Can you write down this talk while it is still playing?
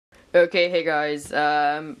Okay, hey guys,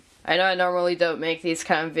 I know I normally don't make these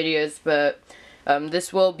kind of videos, but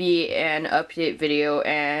this will be an update video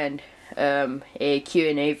and a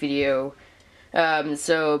Q&A video.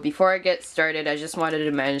 So before I get started, I just wanted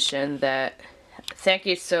to mention that thank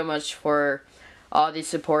you so much for all the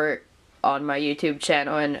support on my YouTube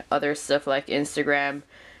channel and other stuff like Instagram.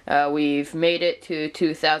 We've made it to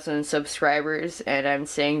 2,000 subscribers, and I'm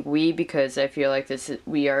saying we because I feel like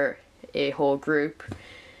we are a whole group.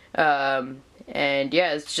 And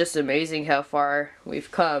yeah, it's just amazing how far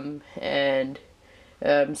we've come, and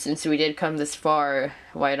since we did come this far,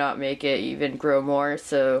 why not make it even grow more?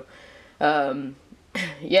 So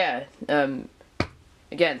yeah, again,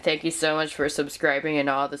 thank you so much for subscribing and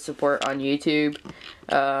all the support on YouTube.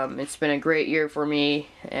 It's been a great year for me,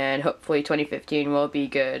 and hopefully 2015 will be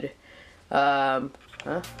good. Huh?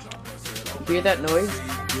 You hear that noise?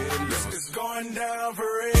 It's going down for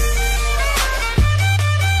real.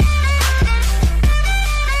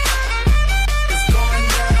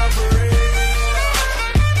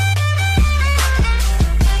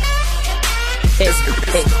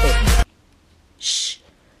 Hey. Shh.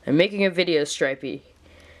 I'm making a video, Stripey.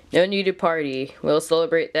 No need to party. We'll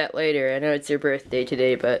celebrate that later. I know it's your birthday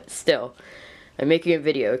today, but still. I'm making a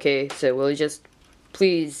video, okay? So will you just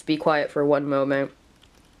please be quiet for one moment?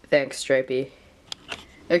 Thanks, Stripey.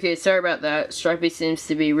 Okay, sorry about that. Stripey seems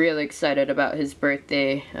to be really excited about his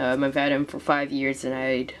birthday. I've had him for 5 years and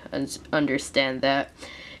I'd understand that.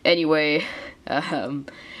 Anyway,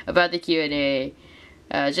 about the Q&A.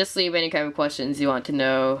 Just leave any kind of questions you want to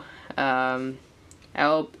know.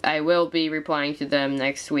 I will be replying to them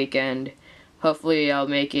next weekend. Hopefully I'll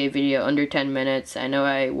make a video under 10 minutes. I know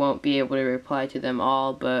I won't be able to reply to them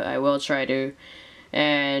all, but I will try to.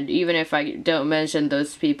 And even if I don't mention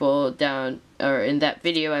those people down or in that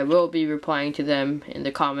video, I will be replying to them in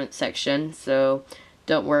the comment section, so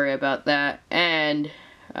don't worry about that. And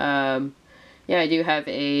yeah, I do have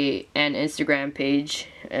an Instagram page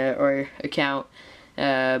or account.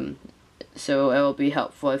 So it will be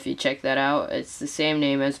helpful if you check that out. It's the same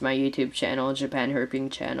name as my YouTube channel, Japan Herping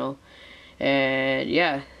channel. And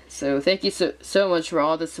yeah, so thank you so much for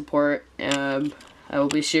all the support. I will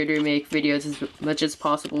be sure to make videos as much as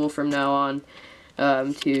possible from now on,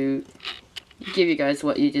 to give you guys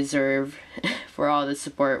what you deserve for all the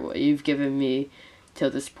support, what you've given me till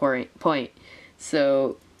this point.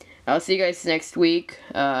 So I'll see you guys next week,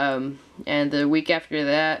 and the week after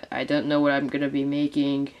that, I don't know what I'm going to be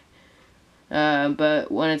making, but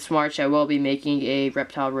when it's March, I will be making a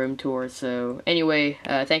reptile room tour. So anyway,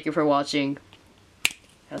 thank you for watching.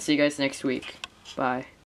 I'll see you guys next week. Bye.